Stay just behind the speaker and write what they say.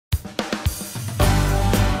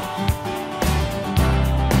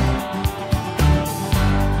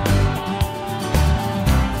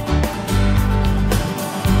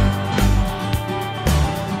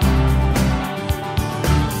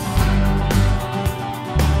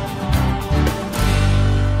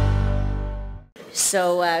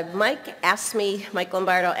So Mike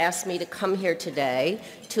Lombardo asked me to come here today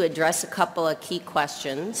to address a couple of key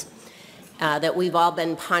questions that we've all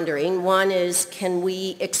been pondering. One is, can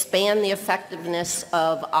we expand the effectiveness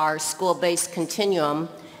of our school-based continuum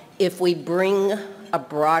if we bring a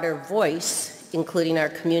broader voice, including our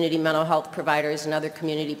community mental health providers and other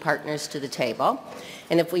community partners to the table,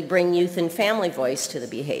 and if we bring youth and family voice to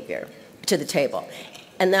the table.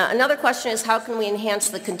 And another question is, how can we enhance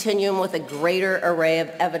the continuum with a greater array of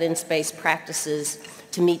evidence-based practices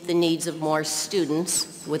to meet the needs of more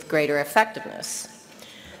students with greater effectiveness?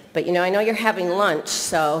 But I know you're having lunch,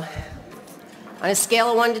 so on a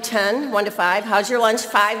scale of 1 to 10, 1 to 5, how's your lunch?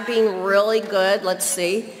 5 being really good, let's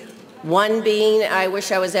see. 1 being, I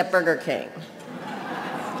wish I was at Burger King.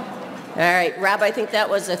 All right, Rob, I think that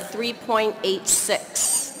was a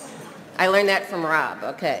 3.86. I learned that from Rob,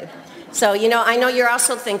 okay. So, I know you're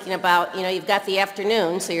also thinking about, you've got the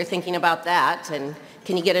afternoon, so you're thinking about that, and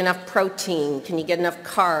can you get enough protein? Can you get enough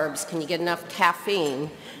carbs? Can you get enough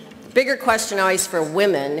caffeine? Bigger question always for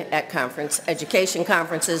women at education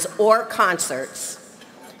conferences or concerts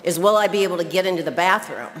is, will I be able to get into the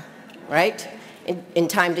bathroom, right, in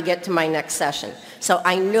time to get to my next session? So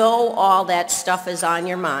I know all that stuff is on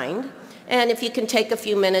your mind, and if you can take a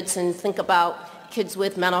few minutes and think about kids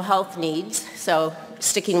with mental health needs, so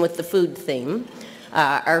sticking with the food theme,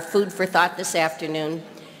 our food for thought this afternoon,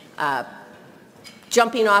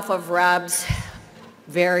 jumping off of Rob's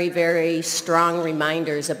very, very strong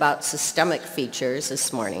reminders about systemic features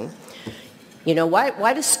this morning.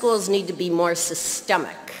 Why do schools need to be more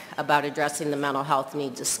systemic about addressing the mental health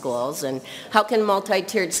needs of schools, and how can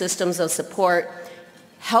multi-tiered systems of support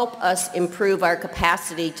help us improve our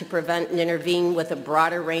capacity to prevent and intervene with a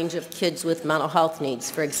broader range of kids with mental health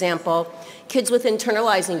needs? For example, kids with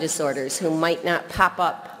internalizing disorders who might not pop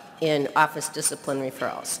up in office discipline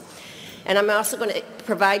referrals. And I'm also going to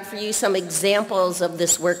provide for you some examples of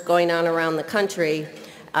this work going on around the country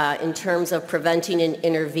in terms of preventing and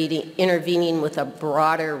intervening with a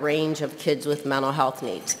broader range of kids with mental health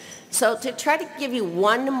needs. So to try to give you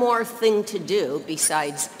one more thing to do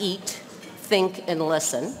besides eat, think, and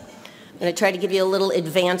listen, I'm going to try to give you a little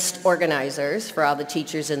advanced organizers for all the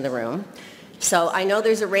teachers in the room. So I know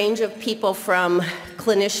there's a range of people, from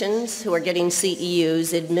clinicians who are getting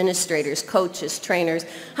CEUs, administrators, coaches, trainers.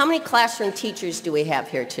 How many classroom teachers do we have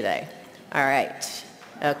here today? All right.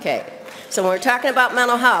 Okay. So when we're talking about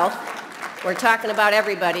mental health, we're talking about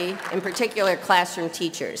everybody, in particular classroom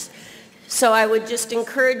teachers. So I would just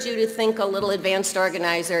encourage you to think a little advanced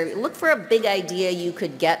organizer. Look for a big idea you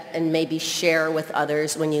could get and maybe share with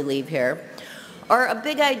others when you leave here. Or a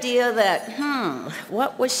big idea that,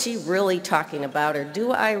 what was she really talking about? Or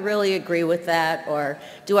do I really agree with that? Or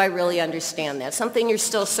do I really understand that? Something you're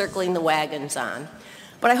still circling the wagons on.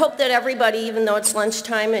 But I hope that everybody, even though it's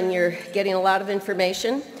lunchtime and you're getting a lot of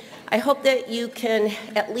information, I hope that you can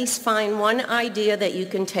at least find one idea that you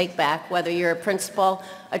can take back, whether you're a principal,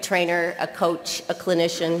 a trainer, a coach, a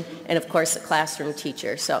clinician, and of course a classroom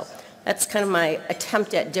teacher. So that's kind of my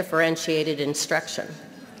attempt at differentiated instruction.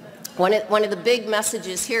 One of the big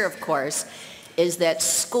messages here, of course, is that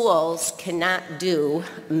schools cannot do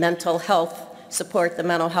mental health, support the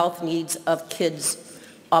mental health needs of kids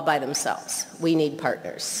all by themselves. We need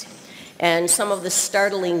partners. And some of the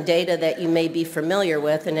startling data that you may be familiar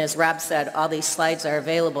with, and as Rob said, all these slides are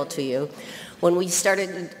available to you. When we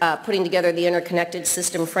started putting together the interconnected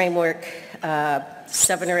system framework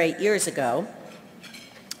 7 or 8 years ago,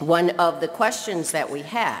 one of the questions that we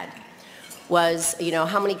had was,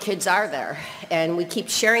 how many kids are there? And we keep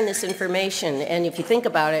sharing this information, and if you think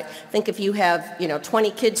about it, think if you have,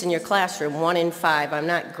 20 kids in your classroom, 1 in 5, I'm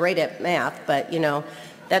not great at math, but,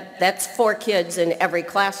 that's 4 kids in every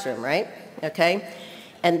classroom, right? Okay?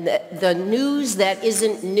 And the news that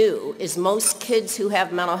isn't new is most kids who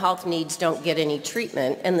have mental health needs don't get any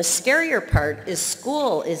treatment, and the scarier part is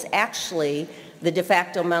school is actually the de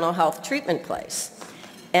facto mental health treatment place.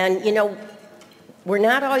 And, we're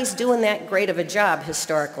not always doing that great of a job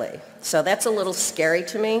historically. So that's a little scary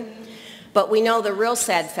to me. But we know the real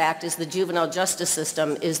sad fact is the juvenile justice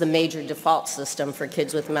system is the major default system for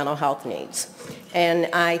kids with mental health needs. And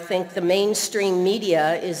I think the mainstream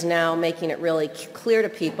media is now making it really clear to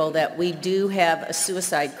people that we do have a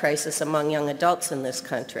suicide crisis among young adults in this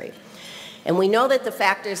country. And we know that the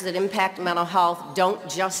factors that impact mental health don't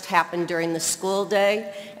just happen during the school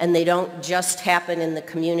day, and they don't just happen in the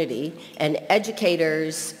community. And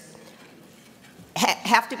educators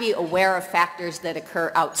have to be aware of factors that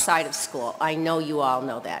occur outside of school. I know you all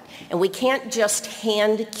know that. And we can't just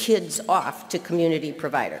hand kids off to community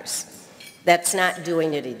providers. That's not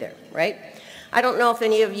doing it either, right? I don't know if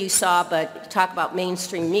any of you saw, but talk about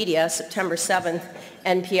mainstream media, September 7th,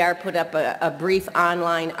 NPR put up a brief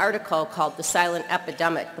online article called The Silent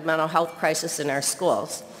Epidemic, the Mental Health Crisis in Our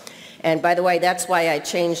Schools. And by the way, that's why I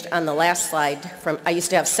changed on the last slide from, I used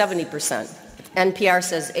to have 70%. NPR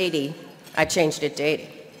says 80, I changed it to 80,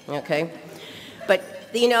 okay? But,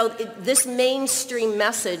 you know, this mainstream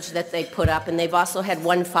message that they put up, and they've also had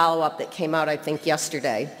one follow-up that came out, I think,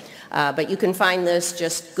 yesterday. But you can find this,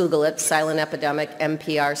 just Google it, Silent Epidemic,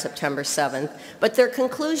 NPR, September 7th. But their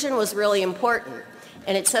conclusion was really important.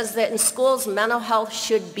 And it says that in schools, mental health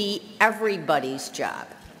should be everybody's job.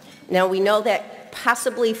 Now, we know that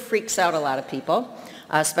possibly freaks out a lot of people,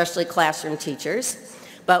 especially classroom teachers.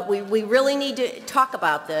 But we really need to talk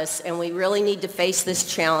about this, and we really need to face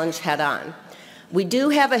this challenge head on. We do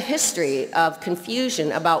have a history of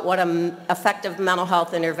confusion about what an effective mental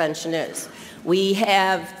health intervention is. We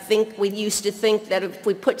used to think that if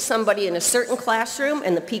we put somebody in a certain classroom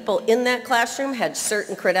and the people in that classroom had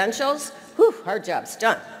certain credentials, whew, our job's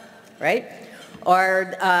done, right?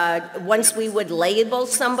 Or once we would label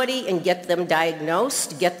somebody and get them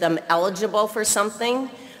diagnosed, get them eligible for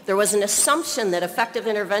something, there was an assumption that effective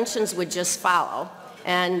interventions would just follow,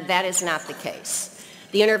 and that is not the case.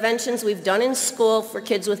 The interventions we've done in school for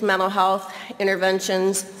kids with mental health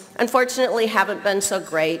interventions, unfortunately, haven't been so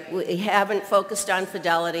great. We haven't focused on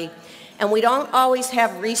fidelity, and we don't always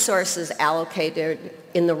have resources allocated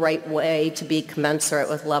in the right way to be commensurate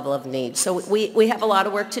with level of need. So we have a lot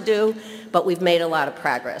of work to do, but we've made a lot of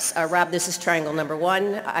progress. Rob, this is triangle number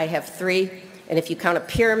 1. I have 3, and if you count a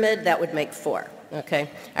pyramid, that would make 4. Okay?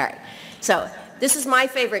 All right. So this is my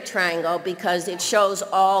favorite triangle because it shows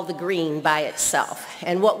all the green by itself.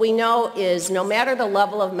 And what we know is no matter the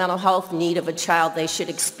level of mental health need of a child, they should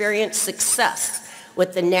experience success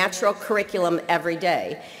with the natural curriculum every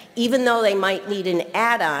day, even though they might need an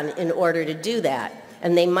add-on in order to do that.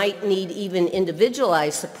 And they might need even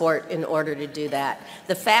individualized support in order to do that.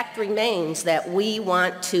 The fact remains that we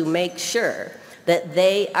want to make sure that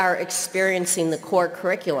they are experiencing the core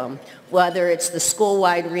curriculum, whether it's the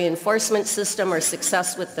school-wide reinforcement system or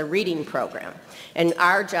success with the reading program. And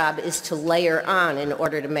our job is to layer on in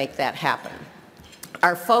order to make that happen.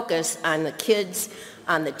 Our focus on the kids,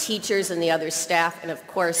 on the teachers and the other staff, and of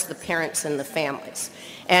course the parents and the families.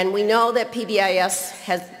 And we know that PBIS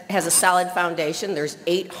has a solid foundation. There's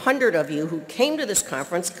 800 of you who came to this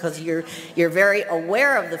conference because you're very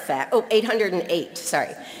aware of the fact, 808,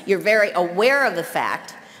 sorry. You're very aware of the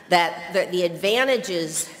fact that the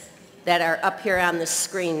advantages that are up here on the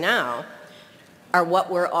screen now are what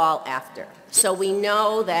we're all after. So we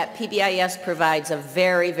know that PBIS provides a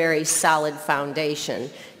very, very solid foundation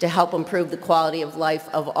to help improve the quality of life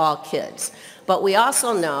of all kids. But we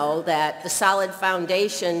also know that the solid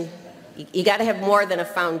foundation, you got to have more than a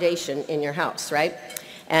foundation in your house, right?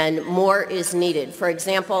 And more is needed. For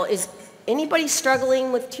example, is anybody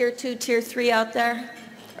struggling with Tier 2, Tier 3 out there?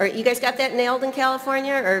 Or you guys got that nailed in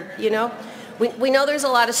California? Or, you know, we know there's a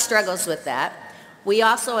lot of struggles with that. We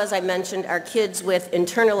also, as I mentioned, our kids with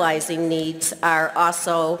internalizing needs are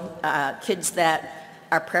also kids that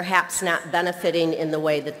are perhaps not benefiting in the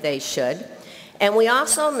way that they should. And we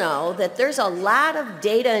also know that there's a lot of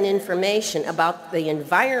data and information about the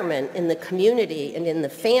environment in the community and in the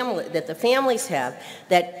family that the families have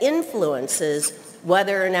that influences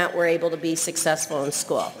whether or not we're able to be successful in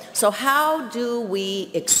school. So how do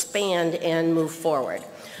we expand and move forward?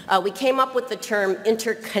 We came up with the term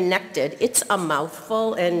interconnected. It's a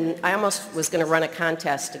mouthful, and I almost was going to run a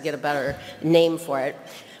contest to get a better name for it.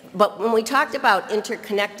 But when we talked about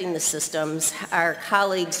interconnecting the systems, our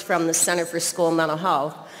colleagues from the Center for School Mental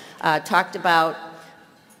Health talked about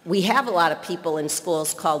we have a lot of people in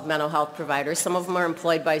schools called mental health providers. Some of them are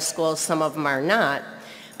employed by schools, some of them are not.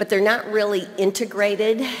 But they're not really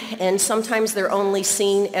integrated, and sometimes they're only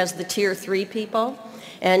seen as the Tier 3 people.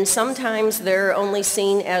 And sometimes they're only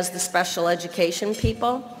seen as the special education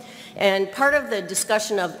people. And part of the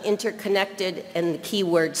discussion of interconnected and the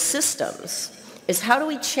keyword systems is how do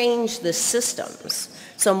we change the systems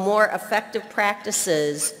so more effective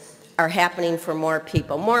practices are happening for more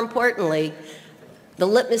people. More importantly, the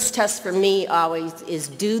litmus test for me always is,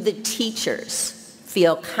 do the teachers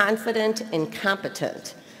feel confident and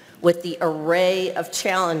competent with the array of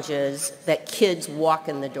challenges that kids walk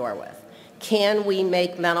in the door with? Can we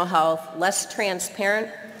make mental health less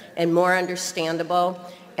transparent and more understandable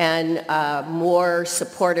and more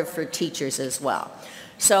supportive for teachers as well?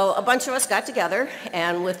 So a bunch of us got together,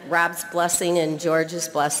 and with Rob's blessing and George's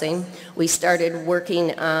blessing, we started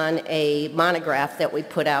working on a monograph that we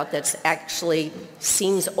put out that's actually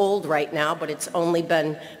seems old right now, but it's only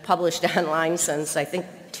been published online since, I think,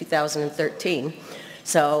 2013.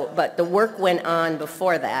 So, but the work went on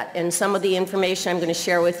before that, and some of the information I'm going to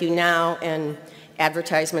share with you now and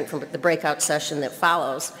advertisement from the breakout session that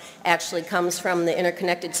follows actually comes from the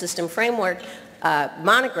Interconnected System Framework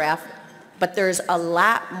monograph, but there's a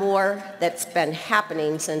lot more that's been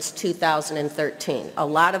happening since 2013. A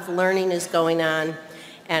lot of learning is going on,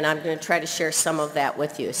 and I'm going to try to share some of that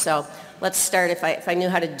with you. So let's start. If I knew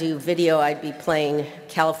how to do video, I'd be playing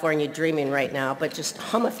California Dreaming right now, but just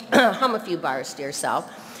hum a few bars to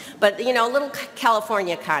yourself. But, you know, a little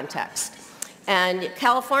California context. And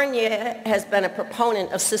California has been a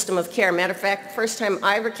proponent of system of care. Matter of fact, the first time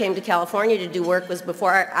I ever came to California to do work was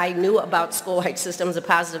before I knew about school-wide systems of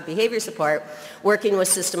positive behavior support, working with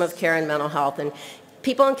system of care and mental health. And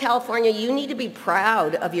people in California, you need to be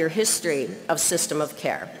proud of your history of system of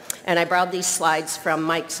care. And I borrowed these slides from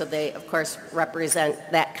Mike, so they, of course, represent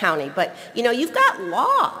that county. But, you know, you've got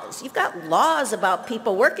laws. You've got laws about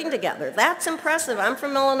people working together. That's impressive. I'm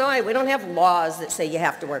from Illinois. We don't have laws that say you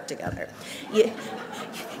have to work together.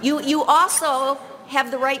 You also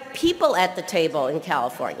have the right people at the table in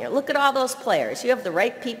California. Look at all those players. You have the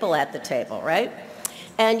right people at the table, right?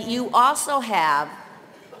 And you also have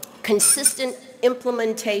consistent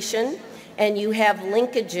implementation, and you have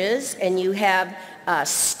linkages, and you have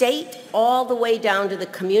state all the way down to the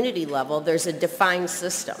community level. There's a defined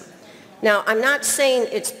system. Now, I'm not saying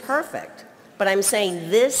it's perfect, but I'm saying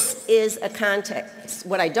this is a context.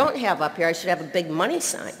 What I don't have up here, I should have a big money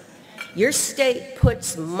sign. Your state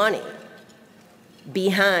puts money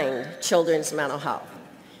behind children's mental health.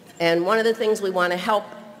 And one of the things we want to help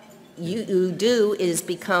you do is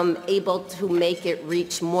become able to make it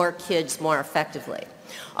reach more kids more effectively.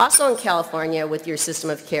 Also in California, with your system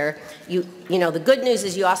of care, you know, the good news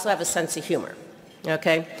is you also have a sense of humor,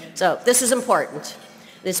 okay? So this is important.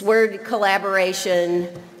 This word collaboration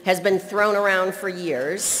has been thrown around for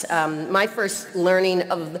years. My first learning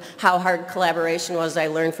of how hard collaboration was, I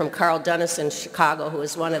learned from Carl Dennis in Chicago, who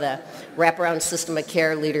is one of the wraparound system of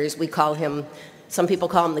care leaders. We call him, some people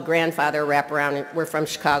call him the grandfather of wraparound. We're from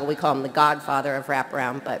Chicago. We call him the godfather of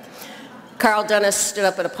wraparound. But Carl Dennis stood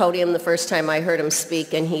up at a podium the first time I heard him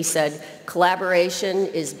speak, and he said, collaboration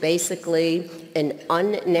is basically an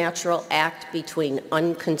unnatural act between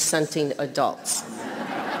unconsenting adults.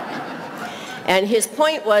 And his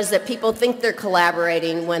point was that people think they're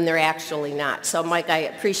collaborating when they're actually not. So, Mike, I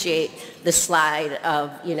appreciate the slide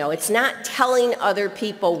of, you know, it's not telling other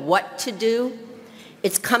people what to do,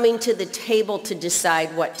 it's coming to the table to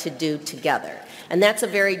decide what to do together. And that's a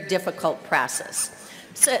very difficult process.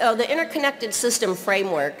 So the Interconnected System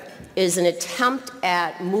Framework is an attempt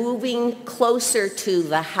at moving closer to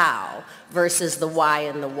the how versus the why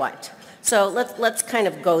and the what. So let's kind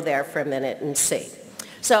of go there for a minute and see.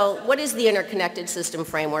 So what is the Interconnected System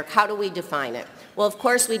Framework? How do we define it? Well, of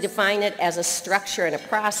course, we define it as a structure and a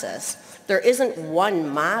process. There isn't one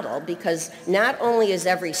model because not only is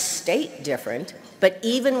every state different, but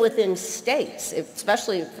even within states,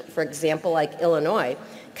 especially, for example, like Illinois,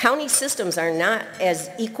 county systems are not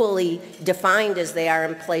as equally defined as they are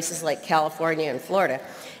in places like California and Florida.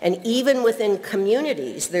 And even within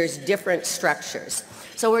communities, there's different structures.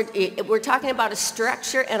 So we're talking about a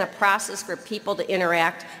structure and a process for people to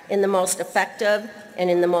interact in the most effective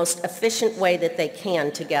and in the most efficient way that they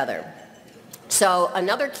can together. So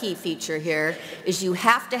another key feature here is you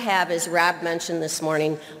have to have, as Rob mentioned this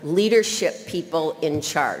morning, leadership people in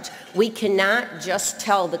charge. We cannot just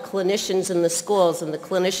tell the clinicians in the schools and the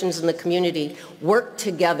clinicians in the community, work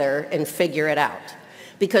together and figure it out.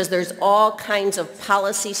 Because there's all kinds of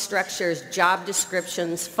policy structures, job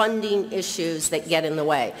descriptions, funding issues that get in the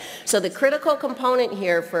way. So the critical component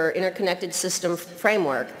here for Interconnected System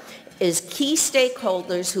Framework is key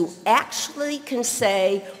stakeholders who actually can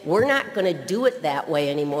say, we're not going to do it that way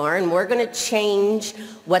anymore, and we're going to change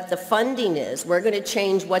what the funding is. We're going to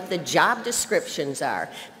change what the job descriptions are.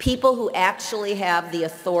 People who actually have the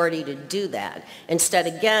authority to do that, instead,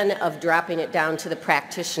 again, of dropping it down to the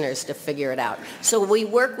practitioners to figure it out. So we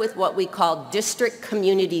work with what we call district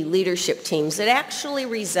community leadership teams that actually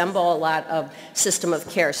resemble a lot of system of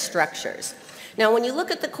care structures. Now, when you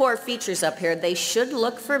look at the core features up here, they should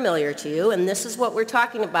look familiar to you, and this is what we're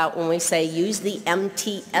talking about when we say use the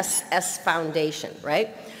MTSS foundation,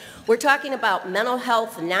 right? We're talking about mental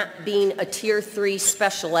health not being a Tier 3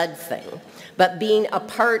 special ed thing, but being a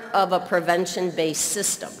part of a prevention-based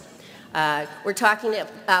system. We're talking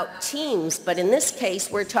about teams, but in this case,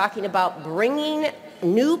 we're talking about bringing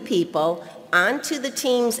new people onto the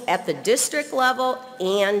teams at the district level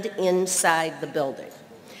and inside the building.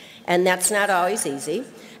 And that's not always easy.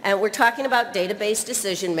 And we're talking about database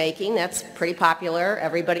decision making. That's pretty popular.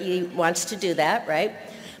 Everybody wants to do that, right?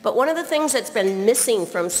 But one of the things that's been missing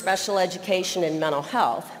from special education and mental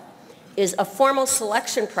health is a formal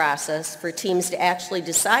selection process for teams to actually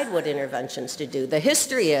decide what interventions to do. The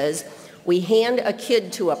history is we hand a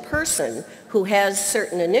kid to a person who has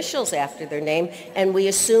certain initials after their name, and we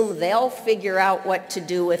assume they'll figure out what to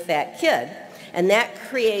do with that kid. And that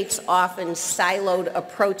creates often siloed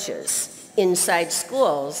approaches inside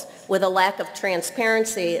schools with a lack of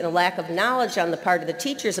transparency and a lack of knowledge on the part of the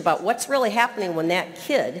teachers about what's really happening when that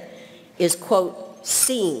kid is, quote,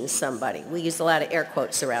 seeing somebody. We use a lot of air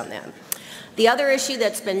quotes around that. The other issue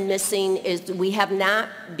that's been missing is we have not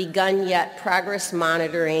begun yet progress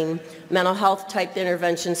monitoring mental health type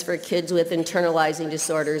interventions for kids with internalizing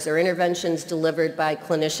disorders or interventions delivered by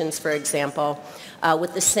clinicians, for example,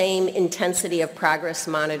 with the same intensity of progress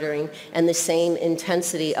monitoring and the same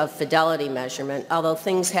intensity of fidelity measurement, although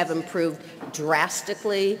things have improved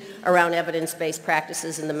drastically around evidence-based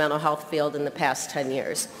practices in the mental health field in the past 10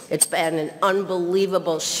 years. It's been an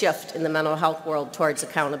unbelievable shift in the mental health world towards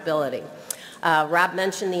accountability. Rob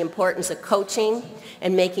mentioned the importance of coaching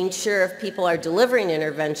and making sure if people are delivering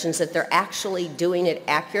interventions that they're actually doing it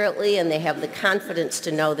accurately and they have the confidence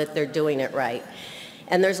to know that they're doing it right.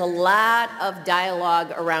 And there's a lot of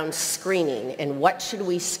dialogue around screening and what should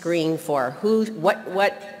we screen for?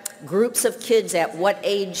 What groups of kids at what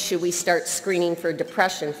age should we start screening for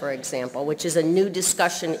depression, for example, which is a new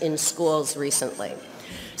discussion in schools recently.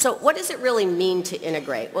 So what does it really mean to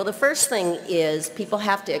integrate? Well, the first thing is people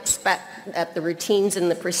have to expect that the routines and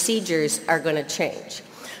the procedures are going to change.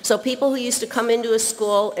 So people who used to come into a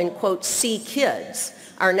school and, quote, see kids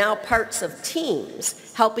are now parts of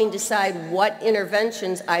teams helping decide what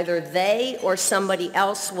interventions either they or somebody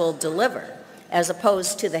else will deliver. As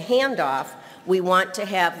opposed to the handoff, we want to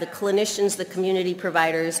have the clinicians, the community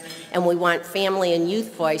providers, and we want family and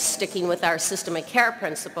youth voice sticking with our systemic care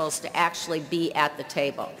principles to actually be at the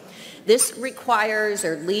table. This requires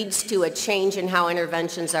or leads to a change in how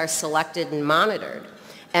interventions are selected and monitored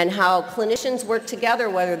and how clinicians work together,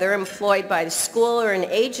 whether they're employed by the school or an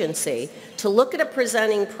agency, to look at a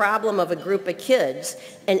presenting problem of a group of kids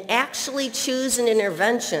and actually choose an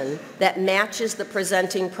intervention that matches the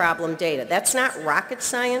presenting problem data. That's not rocket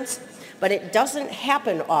science, but it doesn't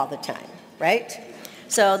happen all the time, right?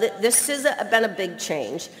 So this has been a big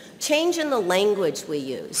change. Change in the language we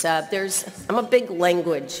use. I'm a big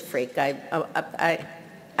language freak. I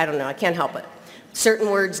don't know, I can't help it.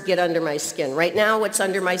 Certain words get under my skin. Right now what's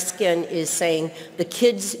under my skin is saying the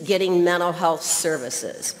kids getting mental health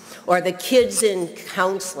services, or the kids in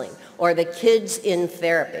counseling, or the kids in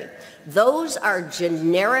therapy. Those are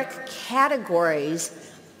generic categories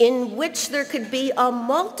in which there could be a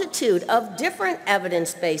multitude of different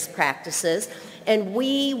evidence-based practices, and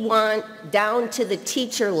we want down to the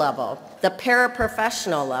teacher level, the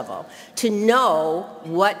paraprofessional level, to know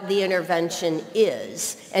what the intervention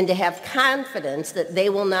is and to have confidence that they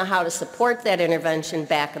will know how to support that intervention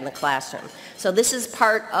back in the classroom. So this is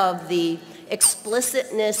part of the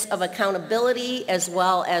explicitness of accountability as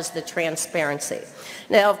well as the transparency.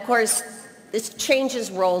 Now, of course, this changes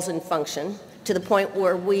roles and function to the point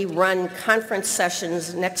where we run conference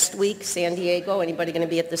sessions next week, San Diego. Anybody going to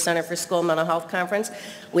be at the Center for School Mental Health Conference?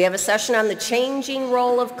 We have a session on the changing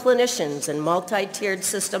role of clinicians and multi-tiered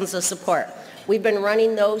systems of support. We've been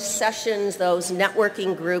running those sessions, those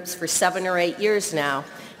networking groups for 7 or 8 years now,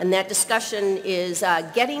 and that discussion is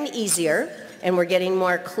getting easier, and we're getting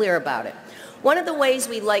more clear about it. One of the ways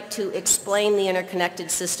we like to explain the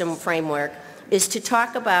interconnected system framework is to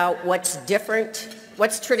talk about what's different,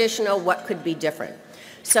 what's traditional, what could be different.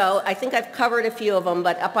 So I think I've covered a few of them,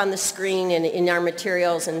 but up on the screen and in our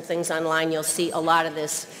materials and things online, you'll see a lot of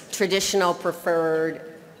this traditional,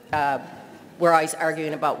 preferred. We're always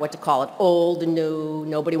arguing about what to call it, old, new.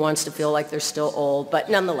 Nobody wants to feel like they're still old,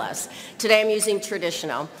 but nonetheless. Today I'm using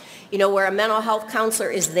traditional. You know, where a mental health counselor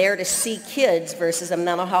is there to see kids versus a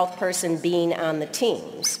mental health person being on the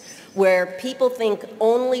teams. Where people think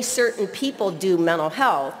only certain people do mental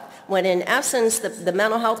health, when in essence the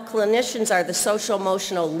mental health clinicians are the social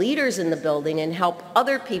emotional leaders in the building and help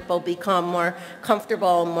other people become more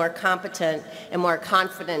comfortable, more competent, and more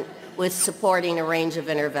confident with supporting a range of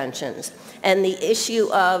interventions. And the issue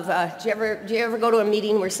of, do you ever go to a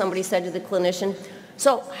meeting where somebody said to the clinician,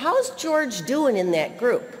 so how's George doing in that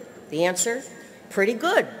group? The answer, pretty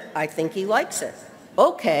good. I think he likes it.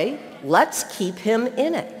 Okay, let's keep him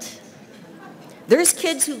in it. There's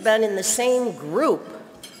kids who've been in the same group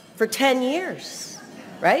for 10 years,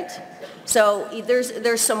 right? So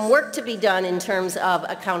there's some work to be done in terms of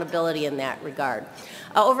accountability in that regard.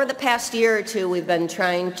 Over the past year or two, we've been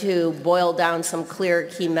trying to boil down some clear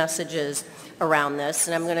key messages around this,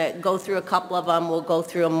 and I'm going to go through a couple of them. We'll go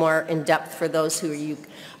through them more in depth for those who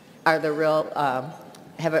are the real,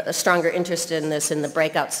 have a stronger interest in this in the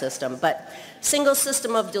breakout system. But single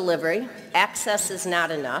system of delivery, access is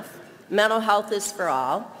not enough, mental health is for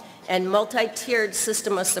all, and multi-tiered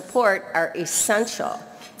system of support are essential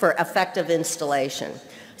for effective installation.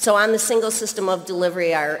 So on the single system of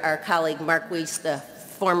delivery, our colleague Mark Weiss, the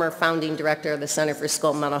former founding director of the Center for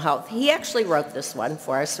School Mental Health, he actually wrote this one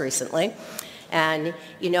for us recently. And,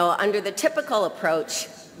 you know, under the typical approach,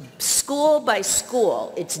 school by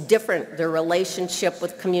school, it's different, the relationship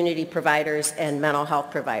with community providers and mental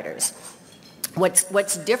health providers.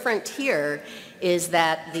 What's different here is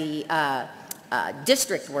that the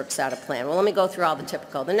district works out a plan. Well, let me go through all the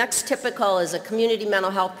typical. The next typical is a community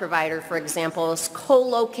mental health provider, for example, is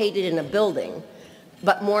co-located in a building,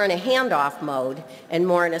 but more in a handoff mode and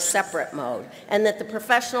more in a separate mode. And that the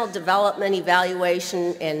professional development,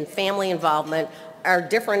 evaluation, and family involvement are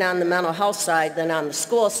different on the mental health side than on the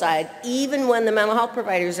school side, even when the mental health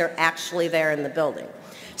providers are actually there in the building.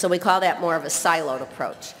 So we call that more of a siloed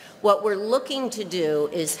approach. What we're looking to do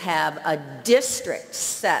is have a district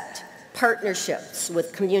set partnerships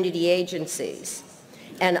with community agencies,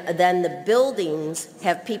 and then the buildings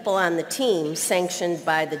have people on the team sanctioned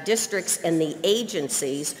by the districts and the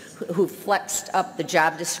agencies who flexed up the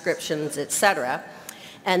job descriptions, et cetera,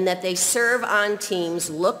 and that they serve on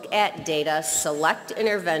teams, look at data, select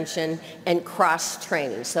intervention, and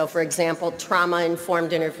cross-training. So for example,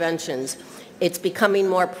 trauma-informed interventions, it's becoming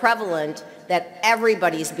more prevalent that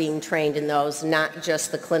everybody's being trained in those, not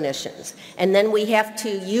just the clinicians. And then we have to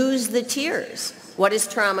use the tiers. What does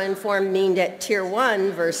trauma-informed mean at Tier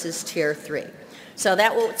 1 versus Tier 3? So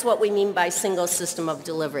that's what we mean by single system of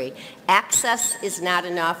delivery. Access is not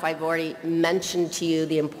enough. I've already mentioned to you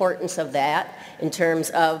the importance of that in terms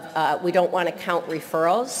of we don't want to count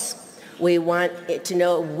referrals. We want it to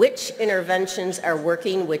know which interventions are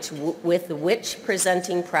working with which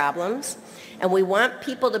presenting problems. And we want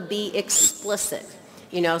people to be explicit.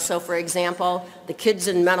 You know, so for example, the kids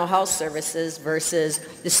in mental health services versus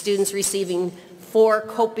the students receiving 4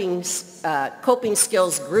 coping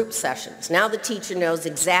skills group sessions. Now the teacher knows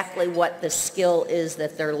exactly what the skill is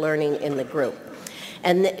that they're learning in the group.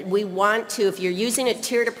 And we want to, if you're using a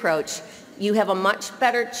tiered approach, you have a much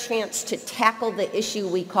better chance to tackle the issue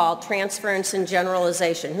we call transference and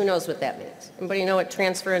generalization. Who knows what that means? Anybody know what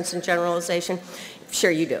transference and generalization?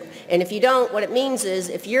 Sure you do. And if you don't, what it means is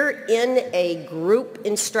if you're in a group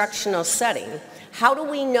instructional setting, how do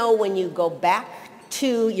we know when you go back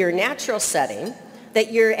to your natural setting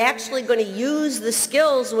that you're actually going to use the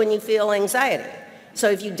skills when you feel anxiety? So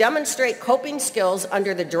if you demonstrate coping skills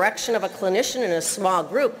under the direction of a clinician in a small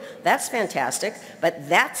group, that's fantastic, but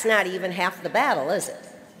that's not even half the battle, is it?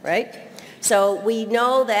 Right? So we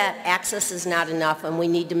know that access is not enough, and we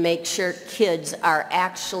need to make sure kids are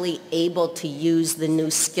actually able to use the new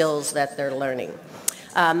skills that they're learning.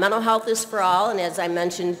 Mental health is for all, and as I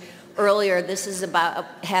mentioned earlier, this is about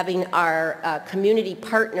having our community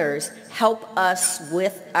partners help us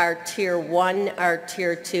with our Tier 1, our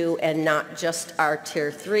Tier 2, and not just our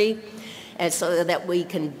Tier 3, and so that we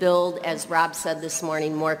can build, as Rob said this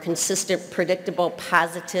morning, more consistent, predictable,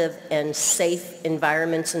 positive, and safe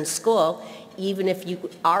environments in school, even if you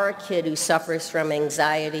are a kid who suffers from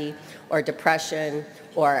anxiety or depression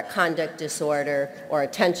or a conduct disorder or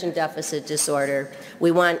attention deficit disorder.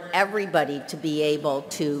 We want everybody to be able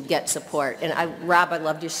to get support. And Rob, I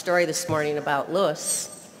loved your story this morning about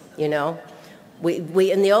Lewis. You know,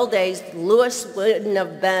 we in the old days, Lewis wouldn't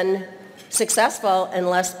have been successful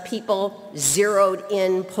unless people zeroed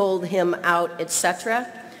in, pulled him out, etc.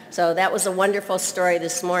 So that was a wonderful story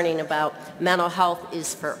this morning about mental health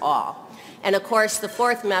is for all. And of course, the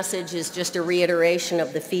fourth message is just a reiteration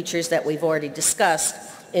of the features that we've already discussed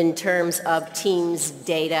in terms of teams,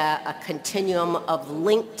 data, a continuum of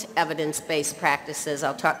linked evidence-based practices.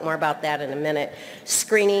 I'll talk more about that in a minute.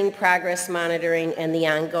 Screening, progress monitoring, and the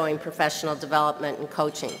ongoing professional development and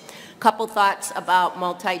coaching. Couple thoughts about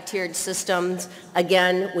multi-tiered systems.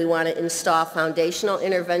 Again, we want to install foundational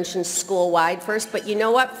interventions school-wide first, but you know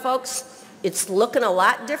what, folks? It's looking a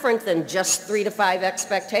lot different than just 3 to 5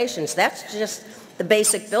 expectations. That's just the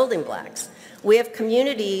basic building blocks. We have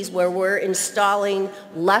communities where we're installing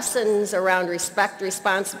lessons around respect,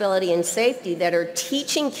 responsibility, and safety that are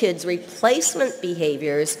teaching kids replacement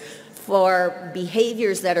behaviors for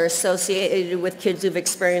behaviors that are associated with kids who've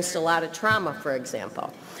experienced a lot of trauma, for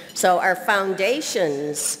example. So our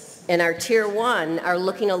foundations in our Tier 1 are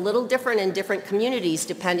looking a little different in different communities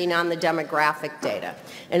depending on the demographic data.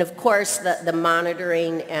 And of course, the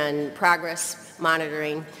monitoring and progress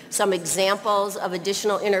monitoring, some examples of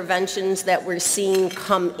additional interventions that we're seeing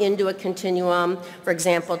come into a continuum. For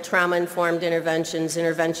example, trauma-informed interventions,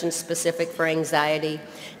 interventions specific for anxiety,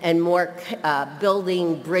 and more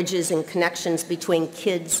building bridges and connections between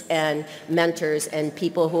kids and mentors and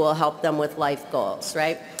people who will help them with life goals,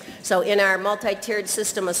 right? So in our multi-tiered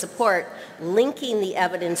system of support, linking the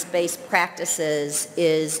evidence-based practices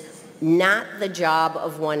is not the job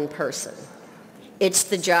of one person. It's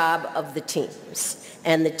the job of the teams,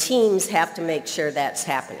 and the teams have to make sure that's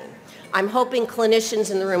happening. I'm hoping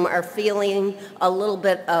clinicians in the room are feeling a little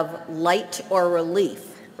bit of light or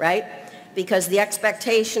relief, right? Because the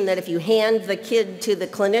expectation that if you hand the kid to the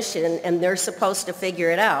clinician and they're supposed to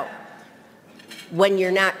figure it out, when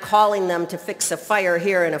you're not calling them to fix a fire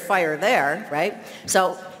here and a fire there, right?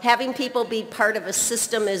 So having people be part of a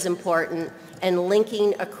system is important, and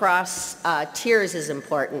linking across tiers is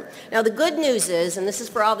important. Now the good news is, and this is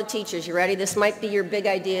for all the teachers, you ready? This might be your big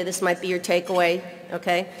idea, this might be your takeaway,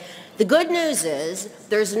 okay? The good news is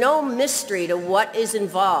there's no mystery to what is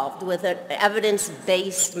involved with an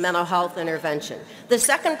evidence-based mental health intervention. The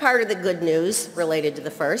second part of the good news, related to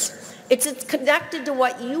the first, it's connected to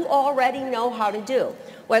what you already know how to do.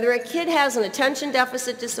 Whether a kid has an attention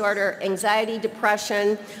deficit disorder, anxiety,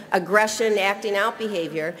 depression, aggression, acting out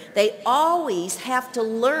behavior, they always have to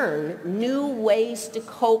learn new ways to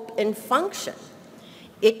cope and function.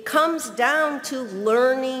 It comes down to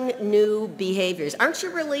learning new behaviors. Aren't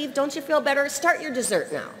you relieved? Don't you feel better? Start your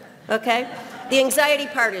dessert now, okay? The anxiety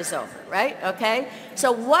part is over, right? Okay?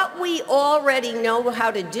 So what we already know how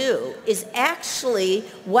to do is actually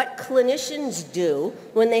what clinicians do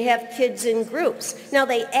when they have kids in groups. Now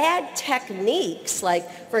they add techniques like,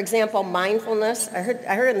 for example, mindfulness. I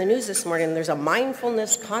heard in the news this morning there's a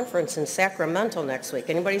mindfulness conference in Sacramento next week.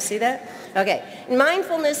 Anybody see that? Okay.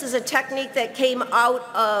 Mindfulness is a technique that came out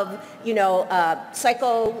of,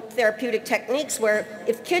 psychotherapeutic techniques where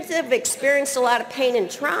if kids have experienced a lot of pain and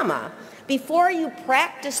trauma, before you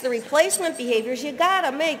practice the replacement behaviors, you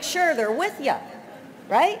gotta make sure they're with you,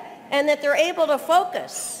 right? And that they're able to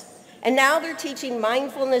focus. And now they're teaching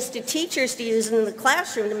mindfulness to teachers to use in the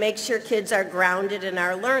classroom to make sure kids are grounded in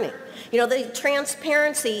our learning. The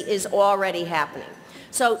transparency is already happening.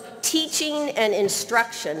 So teaching and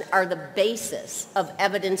instruction are the basis of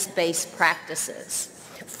evidence-based practices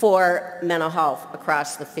for mental health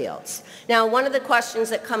across the fields. Now, one of the questions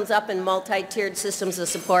that comes up in multi-tiered systems of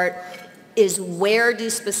support is where do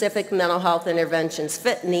specific mental health interventions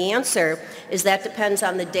fit? And the answer is that depends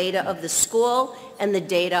on the data of the school and the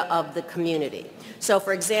data of the community. So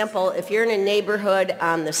for example, if you're in a neighborhood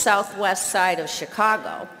on the southwest side of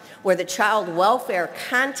Chicago where the child welfare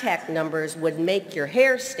contact numbers would make your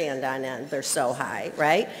hair stand on end, they're so high,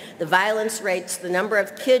 right? The violence rates, the number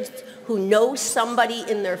of kids who know somebody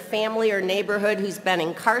in their family or neighborhood who's been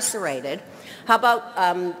incarcerated. How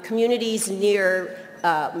about communities near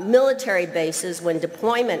military bases when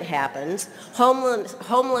deployment happens,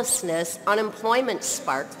 homelessness, unemployment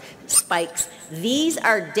spikes. These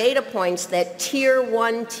are data points that Tier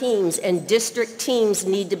 1 teams and district teams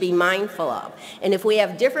need to be mindful of. And if we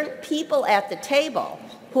have different people at the table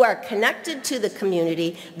who are connected to the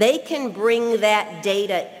community, they can bring that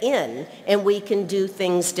data in and we can do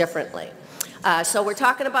things differently. So we're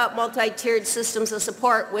talking about multi-tiered systems of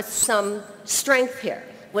support with some strength here,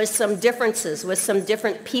 with some differences, with some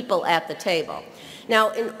different people at the table.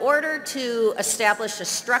 Now, in order to establish a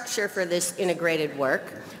structure for this integrated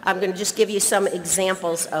work, I'm going to just give you some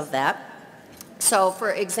examples of that. So,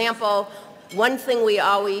 for example, one thing we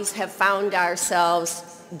always have found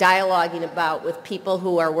ourselves dialoguing about with people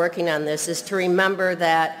who are working on this is to remember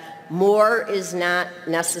that more is not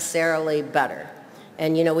necessarily better.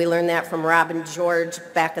 And we learned that from Robin George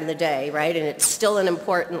back in the day, right? And it's still an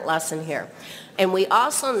important lesson here. And we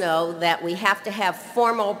also know that we have to have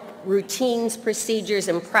formal routines, procedures,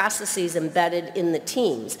 and processes embedded in the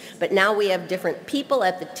teams. But now we have different people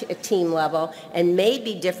at the team level and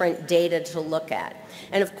maybe different data to look at.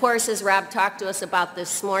 And of course, as Rob talked to us about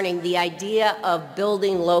this morning, the idea of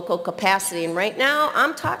building local capacity. And right now,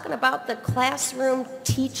 I'm talking about the classroom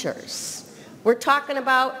teachers. We're talking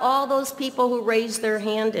about all those people who raised their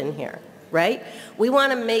hand in here, right? We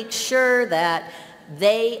want to make sure that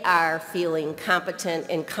they are feeling competent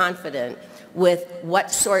and confident with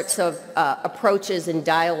what sorts of approaches and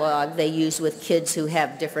dialogue they use with kids who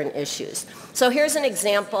have different issues. So here's an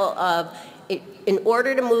example of, in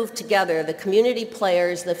order to move together, the community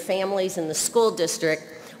players, the families, and the school district,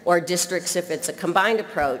 or districts if it's a combined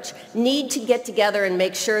approach, need to get together and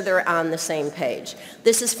make sure they're on the same page.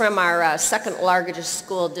 This is from our second largest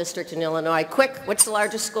school district in Illinois. Quick, what's the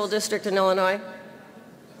largest school district in Illinois?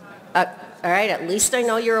 All right, at least I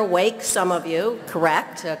know you're awake, some of you,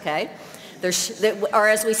 correct, okay? Or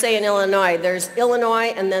as we say in Illinois, there's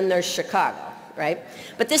Illinois and then there's Chicago, right?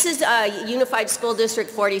 But this is Unified School District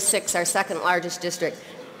 46, our second largest district.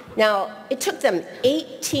 Now, it took them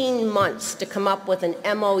 18 months to come up with an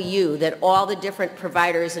MOU that all the different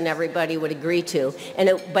providers and everybody would agree to.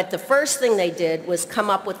 But the first thing they did was come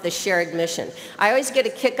up with the shared mission. I always get a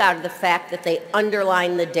kick out of the fact that they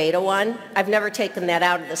underline the data one. I've never taken that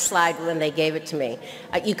out of the slide when they gave it to me.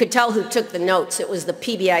 You could tell who took the notes. It was the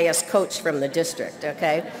PBIS coach from the district,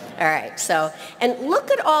 okay? All right, so, and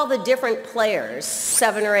look at all the different players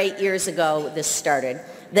 7 or 8 years ago this started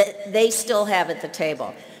that they still have at the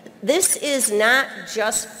table. This is not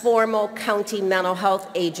just formal county mental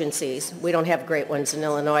health agencies. We don't have great ones in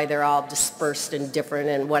Illinois. They're all dispersed and different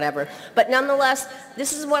and whatever. But nonetheless,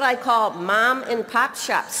 this is what I call mom and pop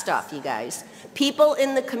shop stuff, you guys. People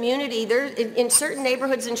in the community, in certain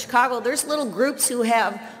neighborhoods in Chicago, there's little groups who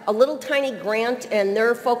have a little tiny grant and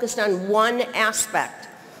they're focused on one aspect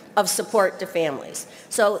of support to families.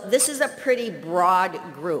 So this is a pretty broad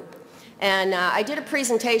group. And I did a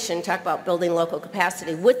presentation, talk about building local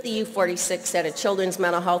capacity, with the U46 at a children's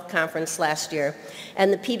mental health conference last year.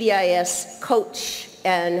 And the PBIS coach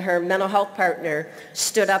and her mental health partner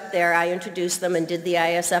stood up there. I introduced them and did the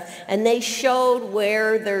ISF. And they showed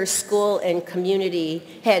where their school and community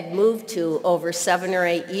had moved to over 7 or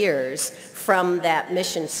 8 years from that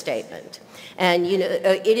mission statement. And you know,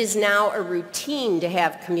 it is now a routine to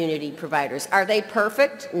have community providers. Are they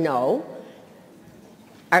perfect? No.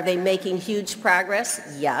 Are they making huge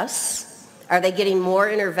progress? Yes. Are they getting more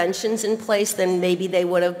interventions in place than maybe they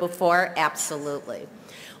would have before? Absolutely.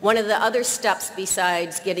 One of the other steps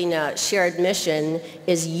besides getting a shared mission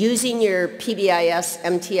is using your PBIS,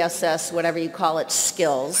 MTSS, whatever you call it,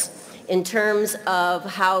 skills in terms of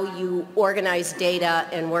how you organize data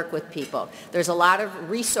and work with people. There's a lot of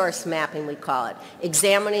resource mapping, we call it,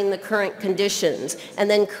 examining the current conditions, and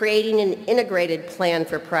then creating an integrated plan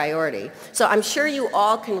for priority. So I'm sure you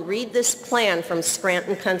all can read this plan from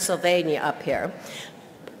Scranton, Pennsylvania up here.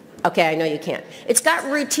 Okay, I know you can't. It's got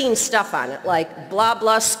routine stuff on it, like blah,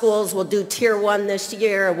 blah schools will do tier 1 this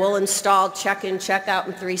year, we'll install check-in, check-out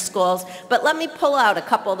in 3 schools. But let me pull out a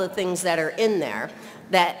couple of the things that are in there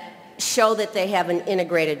that show that they have an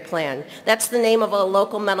integrated plan. That's the name of a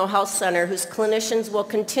local mental health center whose clinicians will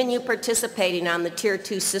continue participating on the Tier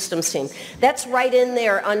 2 systems team. That's right in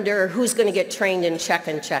there under who's going to get trained in check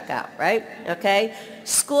and check out, right? Okay?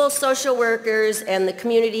 School social workers and the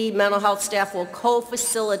community mental health staff will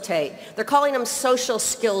co-facilitate. They're calling them social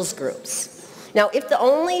skills groups. Now, if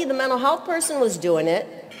only the mental health person was doing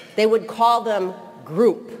it, they would call them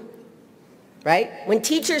group. Right? When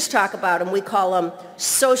teachers talk about them, we call them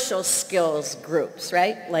social skills groups,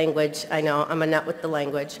 right? Language, I know, I'm a nut with the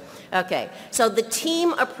language. Okay, so the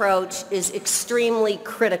team approach is extremely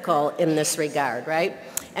critical in this regard, right?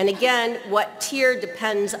 And again, what tier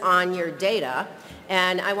depends on your data.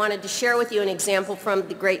 And I wanted to share with you an example from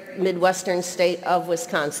the great Midwestern state of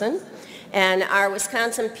Wisconsin. And our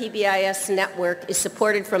Wisconsin PBIS network is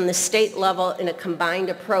supported from the state level in a combined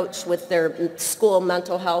approach with their school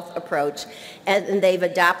mental health approach. And they've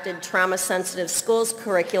adopted trauma-sensitive schools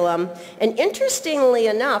curriculum. And interestingly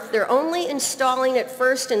enough, they're only installing it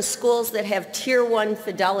first in schools that have Tier 1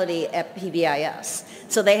 fidelity at PBIS.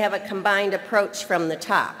 So they have a combined approach from the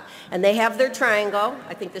top. And they have their triangle.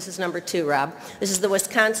 I think this is number 2, Rob. This is the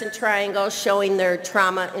Wisconsin triangle showing their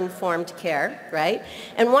trauma-informed care, right?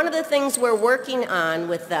 And one of the things we're working on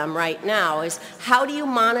with them right now is how do you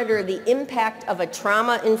monitor the impact of a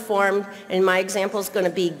trauma-informed, and my example is going to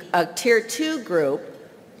be a Tier 2 group,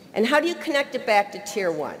 and how do you connect it back to Tier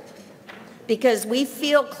 1? Because we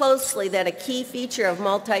feel closely that a key feature of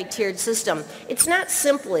multi-tiered system, it's not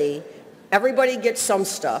simply everybody gets some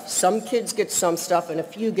stuff, some kids get some stuff, and a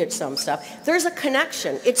few get some stuff. There's a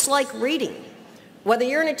connection. It's like reading. Whether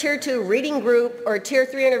you're in a Tier 2 reading group or a Tier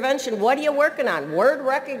 3 intervention, what are you working on? Word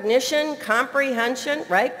recognition, comprehension,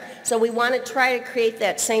 right? So we want to try to create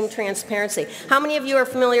that same transparency. How many of you are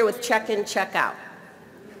familiar with check-in, check-out?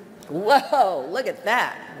 Whoa, look at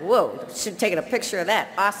that. Whoa, should have taken a picture of that.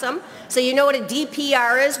 Awesome. So you know what a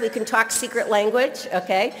DPR is? We can talk secret language,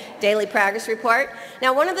 okay? Daily progress report.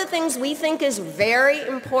 Now, one of the things we think is very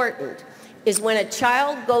important is when a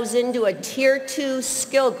child goes into a Tier 2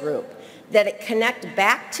 skill group, that it connect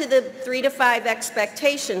back to the 3 to 5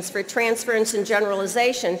 expectations for transference and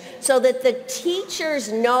generalization so that the teachers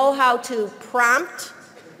know how to prompt,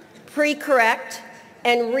 pre-correct,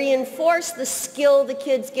 and reinforce the skill the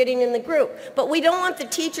kid's getting in the group. But we don't want the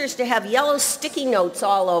teachers to have yellow sticky notes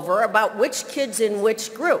all over about which kid's in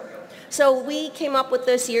which group. So we came up with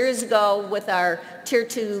this years ago with our Tier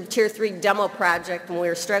 2, Tier 3 demo project when we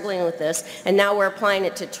were struggling with this, and now we're applying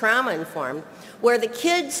it to trauma-informed, where the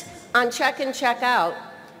kids on check-in, check-out,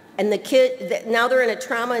 and now they're in a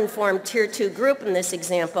trauma-informed Tier 2 group in this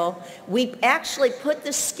example, we actually put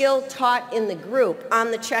the skill taught in the group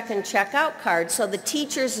on the check-in, check-out card so the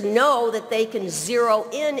teachers know that they can zero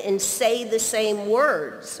in and say the same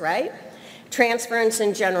words, right? Transference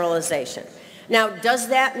and generalization. Now, does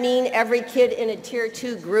that mean every kid in a Tier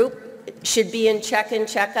 2 group should be in check-in,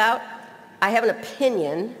 check-out? I have an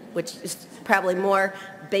opinion, which is probably more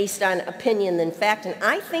based on opinion than fact, and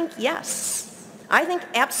I think yes. I think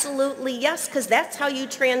absolutely yes, because that's how you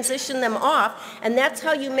transition them off, and that's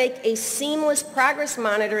how you make a seamless progress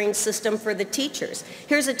monitoring system for the teachers.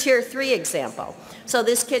 Here's a Tier 3 example. So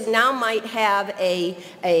this kid now might have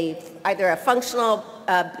either a functional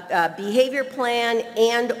behavior plan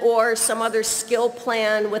and or some other skill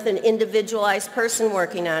plan with an individualized person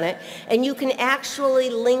working on it, and you can actually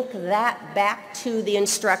link that back to the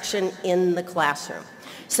instruction in the classroom.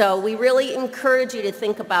 So we really encourage you to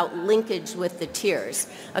think about linkage with the tiers.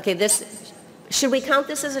 Okay, should we count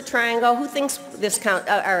this as a triangle? Who thinks this count?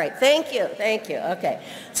 All right, thank you. Okay,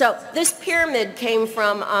 so this pyramid came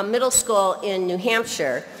from a middle school in New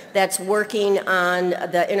Hampshire that's working on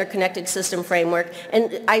the interconnected system framework,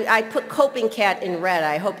 and I put Coping Cat in red.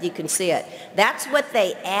 I hope you can see it. That's what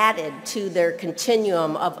they added to their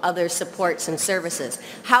continuum of other supports and services.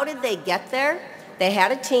 How did they get there? They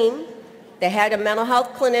had a team. They had a mental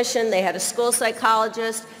health clinician, they had a school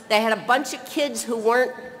psychologist, they had a bunch of kids who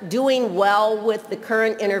weren't doing well with the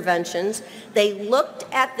current interventions. They looked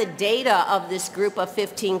at the data of this group of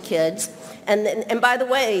 15 kids, and by the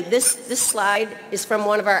way, this slide is from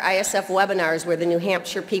one of our ISF webinars where the New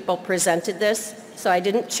Hampshire people presented this, so I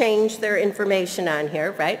didn't change their information on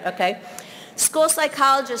here, right? Okay. School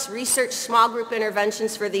psychologists researched small group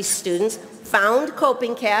interventions for these students, found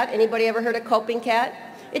Coping Cat. Anybody ever heard of Coping Cat?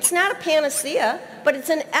 It's not a panacea, but it's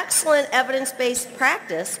an excellent evidence-based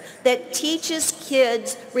practice that teaches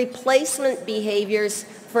kids replacement behaviors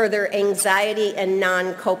for their anxiety and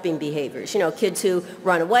non-coping behaviors. You know, kids who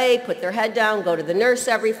run away, put their head down, go to the nurse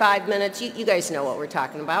every 5 minutes. You guys know what we're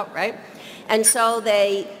talking about, right? And so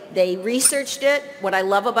they researched it. What I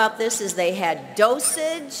love about this is they had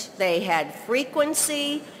dosage, they had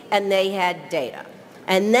frequency, and they had data.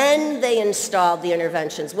 And then they installed the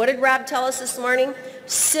interventions. What did Rob tell us this morning?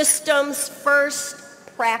 Systems first,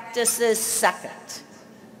 practices second.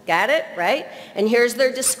 Got it, right? And here's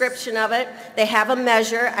their description of it. They have a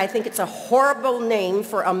measure. I think it's a horrible name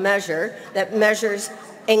for a measure that measures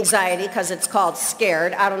anxiety because it's called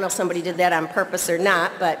SCARED. I don't know if somebody did that on purpose or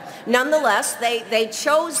not, but nonetheless, they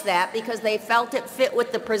chose that because they felt it fit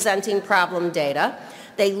with the presenting problem data.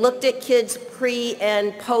 They looked at kids pre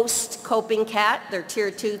and post Coping Cat, their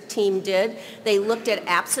Tier 2 team did. They looked at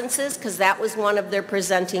absences because that was one of their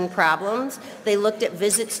presenting problems. They looked at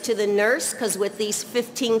visits to the nurse because with these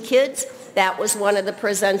 15 kids, that was one of the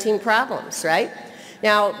presenting problems, right?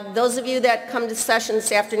 Now, those of you that come to session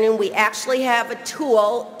this afternoon, we actually have a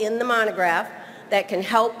tool in the monograph that can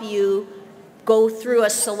help you go through a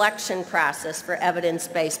selection process for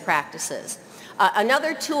evidence-based practices.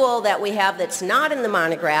 Another tool that we have that's not in the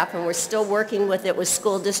monograph, and we're still working with it with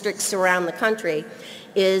school districts around the country,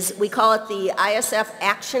 is we call it the ISF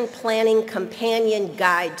Action Planning Companion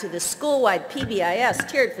Guide to the School-Wide PBIS,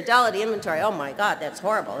 Tiered Fidelity Inventory. Oh my God, that's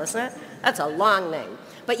horrible, isn't it? That's a long name.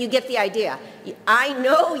 But you get the idea. I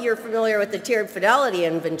know you're familiar with the Tiered Fidelity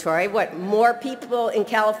Inventory. What, more people in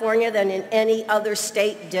California than in any other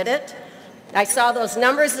state did it? I saw those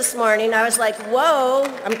numbers this morning. I was like, whoa,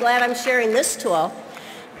 I'm glad I'm sharing this tool.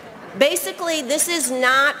 Basically, this is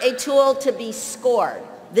not a tool to be scored.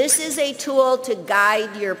 This is a tool to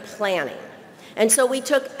guide your planning. And so we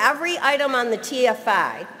took every item on the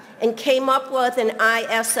TFI and came up with an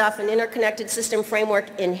ISF, an Interconnected System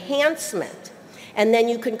Framework enhancement. And then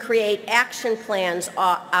you can create action plans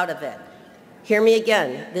out of it. Hear me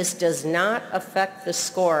again. This does not affect the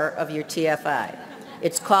score of your TFI.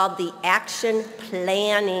 It's called the Action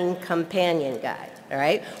Planning Companion Guide, all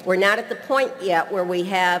right? We're not at the point yet where we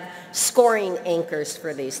have scoring anchors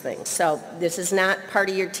for these things. So this is not part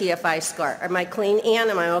of your TFI score. Am I clean, Ann?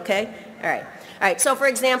 Am I okay? All right. All right, so for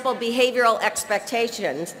example, behavioral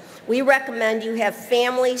expectations. We recommend you have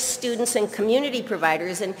families, students, and community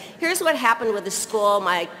providers. And here's what happened with the school.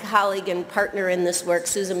 My colleague and partner in this work,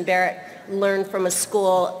 Susan Barrett, learned from a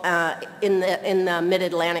school in the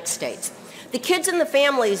mid-Atlantic states. The kids and the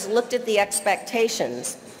families looked at the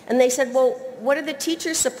expectations and they said, well, what are the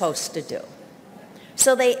teachers supposed to do?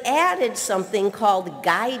 So they added something called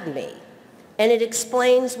Guide Me. and it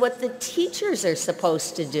explains what the teachers are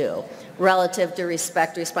supposed to do relative to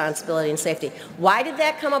respect, responsibility, and safety. Why did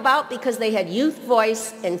that come about? Because they had youth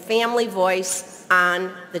voice and family voice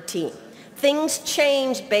on the team. Things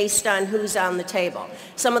change based on who's on the table.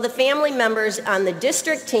 Some of the family members on the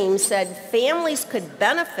district team said families could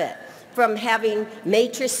benefit from having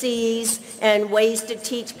matrices and ways to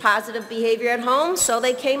teach positive behavior at home, so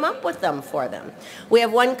they came up with them for them. We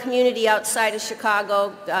have one community outside of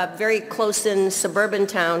Chicago, very close in suburban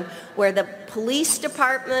town, where the police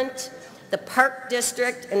department, the park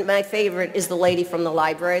district, and my favorite is the lady from the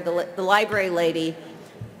library. The library lady,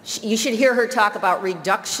 you should hear her talk about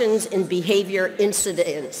reductions in behavior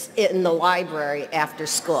incidents in the library after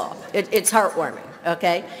school. It's heartwarming,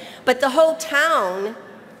 okay? But the whole town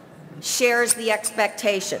shares the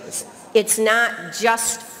expectations. It's not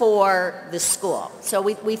just for the school. So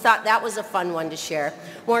we thought that was a fun one to share.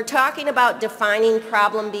 When we're talking about defining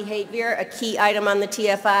problem behavior, a key item on the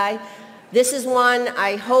TFI, this is one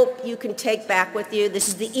I hope you can take back with you. This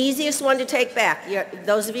is the easiest one to take back.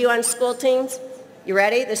 Those of you on school teams, you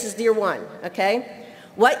ready? This is your one, okay?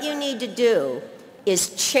 What you need to do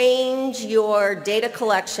is change your data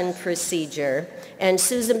collection procedure, and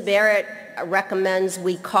Susan Barrett recommends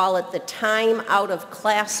we call it the time out of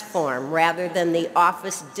class form rather than the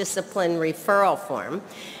office discipline referral form.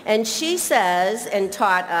 And she says and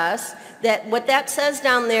taught us that what that says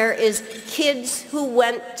down there is kids who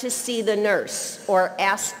went to see the nurse or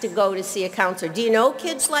asked to go to see a counselor. Do you know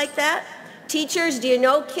kids like that? Teachers, do you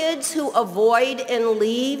know kids who avoid and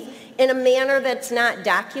leave in a manner that's not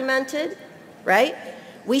documented, right?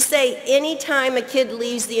 We say any time a kid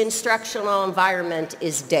leaves the instructional environment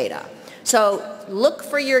is data. So look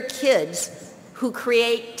for your kids who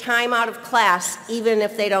create time out of class even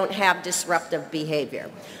if they don't have disruptive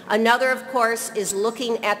behavior. Another, of course, is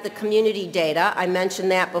looking at the community data. I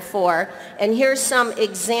mentioned that before. And here's some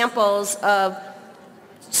examples of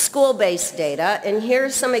school-based data. And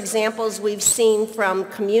here's some examples we've seen from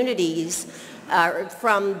communities,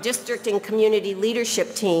 from district and community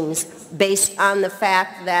leadership teams based on the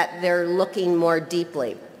fact that they're looking more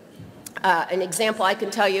deeply. An example I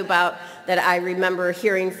can tell you about that I remember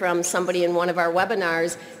hearing from somebody in one of our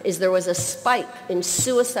webinars is there was a spike in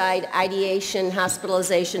suicide ideation,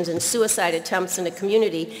 hospitalizations, and suicide attempts in the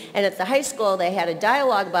community. And at the high school, they had a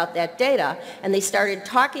dialogue about that data, and they started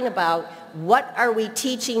talking about what are we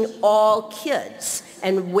teaching all kids,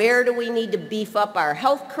 and where do we need to beef up our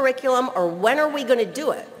health curriculum, or when are we going to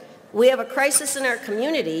do it? We have a crisis in our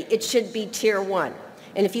community. It should be tier 1.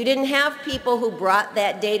 And if you didn't have people who brought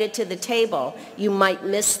that data to the table, you might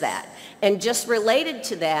miss that. And just related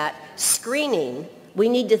to that, screening, we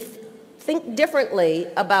need to think differently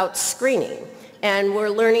about screening. And we're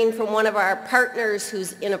learning from one of our partners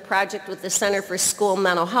who's in a project with the Center for School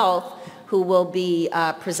Mental Health, who will be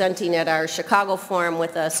presenting at our Chicago Forum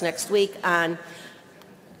with us next week on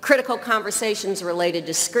critical conversations related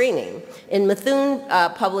to screening. In Methuen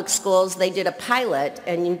Public Schools, they did a pilot,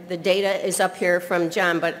 and the data is up here from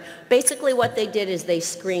John, but basically what they did is they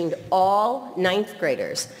screened all 9th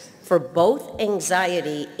graders for both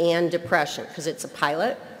anxiety and depression, because it's a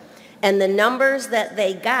pilot, and the numbers that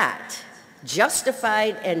they got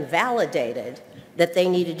justified and validated that they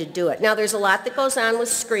needed to do it. Now, there's a lot that goes on with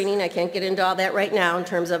screening. I can't get into all that right now in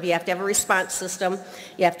terms of you have to have a response system,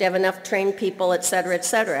 you have to have enough trained people, et cetera, et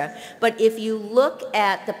cetera. But if you look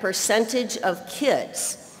at the percentage of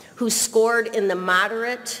kids who scored in the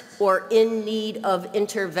moderate or in need of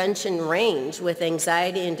intervention range with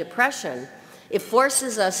anxiety and depression, it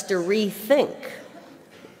forces us to rethink.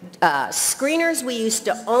 Screeners we used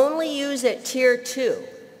to only use at tier 2,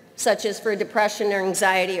 such as for depression or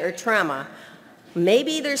anxiety or trauma,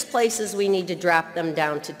 maybe there's places we need to drop them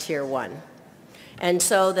down to tier 1. And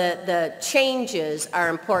so the changes are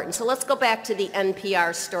important. So let's go back to the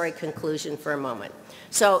NPR story conclusion for a moment.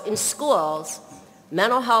 So in schools,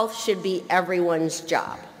 mental health should be everyone's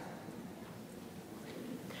job.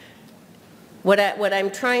 What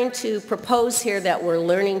I'm trying to propose here that we're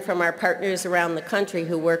learning from our partners around the country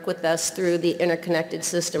who work with us through the Interconnected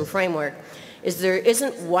System Framework is there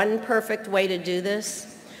isn't one perfect way to do this.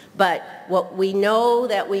 But what we know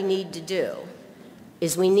that we need to do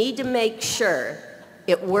is we need to make sure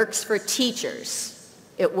it works for teachers,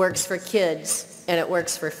 it works for kids, and it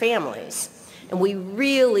works for families. And we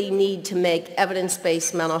really need to make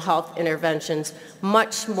evidence-based mental health interventions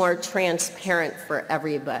much more transparent for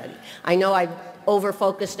everybody. I know I've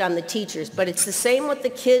over-focused on the teachers, but it's the same with the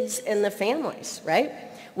kids and the families, right?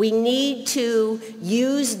 We need to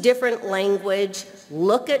use different language,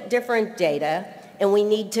 look at different data, and we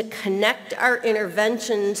need to connect our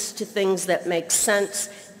interventions to things that make sense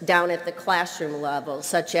down at the classroom level,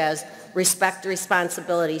 such as respect,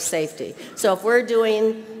 responsibility, safety. So if we're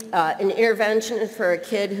doing an intervention for a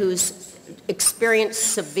kid who's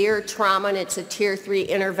experienced severe trauma and it's a Tier 3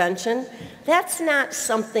 intervention, that's not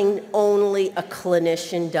something only a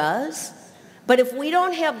clinician does. But if we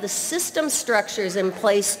don't have the system structures in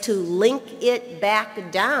place to link it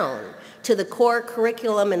back down to the core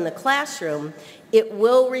curriculum in the classroom, it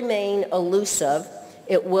will remain elusive,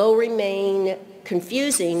 it will remain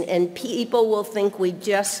confusing, and people will think we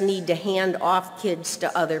just need to hand off kids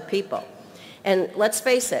to other people. And let's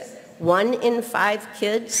face it, 1 in 5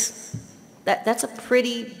 kids, that's a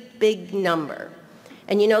pretty big number.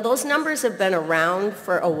 And you know, those numbers have been around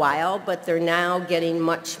for a while, but they're now getting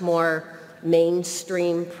much more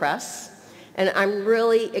mainstream press. And I'm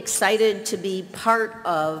really excited to be part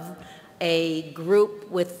of a group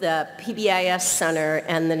with the PBIS Center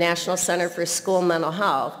and the National Center for School Mental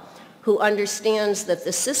Health, who understands that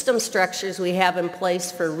the system structures we have in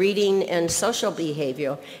place for reading and social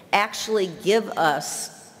behavior actually give us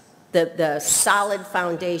the solid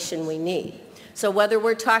foundation we need. So whether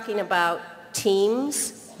we're talking about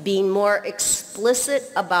teams, being more explicit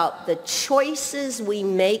about the choices we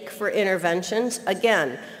make for interventions,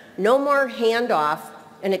 again, no more handoff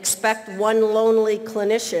and expect one lonely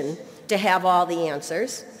clinician to have all the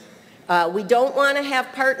answers. We don't want to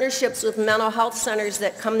have partnerships with mental health centers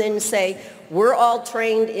that come in and say, we're all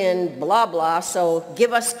trained in blah, blah, so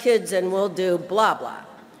give us kids and we'll do blah, blah.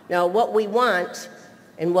 Now, what we want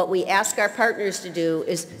and what we ask our partners to do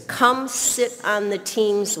is come sit on the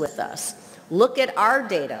teams with us. Look at our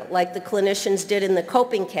data, like the clinicians did in the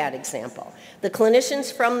coping cat example. The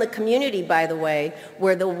clinicians from the community, by the way,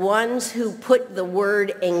 were the ones who put the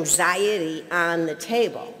word anxiety on the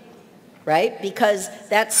table, right? Because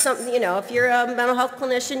that's something, you know, if you're a mental health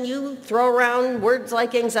clinician, you throw around words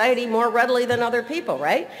like anxiety more readily than other people,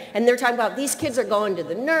 right? And they're talking about these kids are going to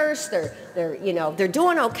the nurse, they're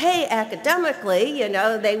doing okay academically, you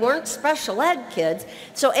know, they weren't special ed kids.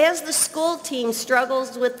 So as the school team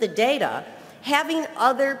struggles with the data, having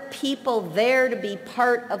other people there to be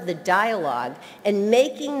part of the dialogue and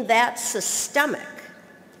making that systemic,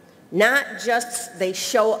 not just they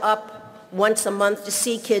show up once a month to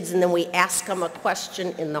see kids and then we ask them a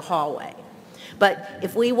question in the hallway. But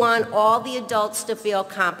if we want all the adults to feel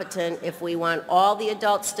competent, if we want all the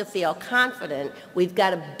adults to feel confident, we've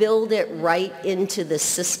got to build it right into the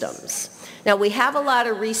systems. Now, we have a lot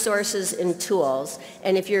of resources and tools,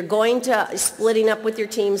 and if you're going to splitting up with your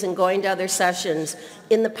teams and going to other sessions,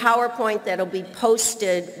 in the PowerPoint that'll be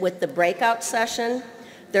posted with the breakout session,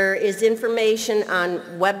 there is information on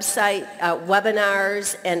website,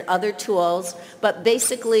 webinars, and other tools. But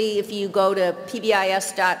basically, if you go to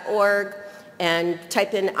pbis.org and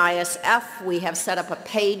type in ISF, we have set up a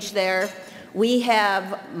page there. We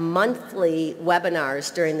have monthly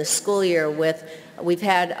webinars during the school year with, we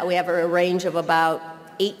have a range of about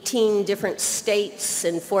 18 different states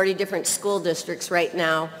and 40 different school districts right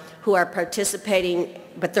now who are participating,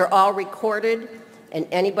 but they're all recorded and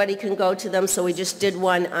anybody can go to them. So we just did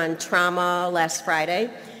one on trauma last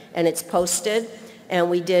Friday and it's posted. And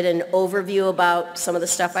we did an overview about some of the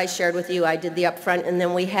stuff I shared with you. I did the upfront, and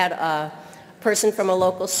then we had a person from a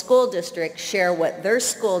local school district share what their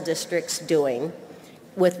school district's doing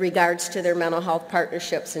with regards to their mental health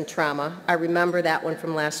partnerships and trauma. I remember that one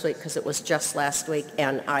from last week because it was just last week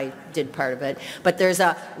and I did part of it. But there's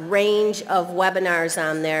a range of webinars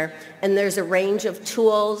on there and there's a range of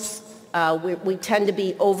tools. We tend to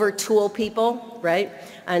be over-tool people, right?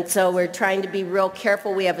 And so we're trying to be real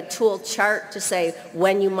careful. We have a tool chart to say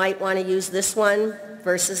when you might want to use this one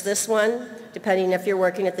versus this one, depending if you're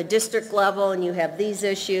working at the district level and you have these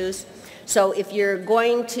issues. So if you're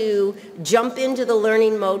going to jump into the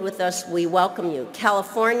learning mode with us, we welcome you.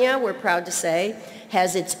 California, we're proud to say,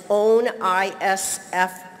 has its own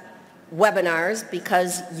ISF webinars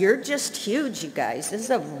because you're just huge, you guys. This is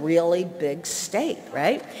a really big state,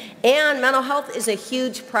 right? And mental health is a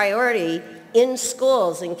huge priority in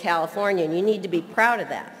schools in California, and you need to be proud of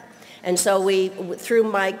that. And so we, through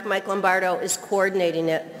Mike Lombardo is coordinating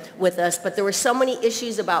it with us, but there were so many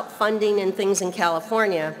issues about funding and things in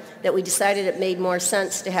California that we decided it made more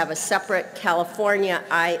sense to have a separate California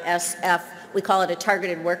ISF, we call it a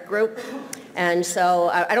targeted work group. And so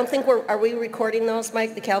I don't think are we recording those,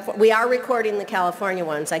 Mike, we are recording the California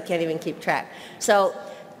ones, I can't even keep track. So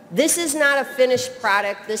this is not a finished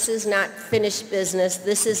product, this is not finished business,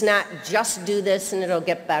 this is not just do this and it'll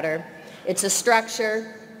get better. It's a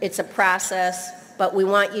structure, it's a process, but we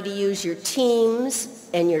want you to use your teams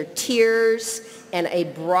and your tiers and a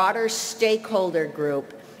broader stakeholder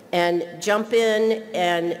group and jump in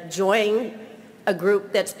and join a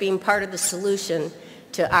group that's being part of the solution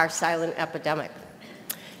to our silent epidemic.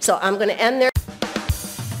 So I'm going to end there.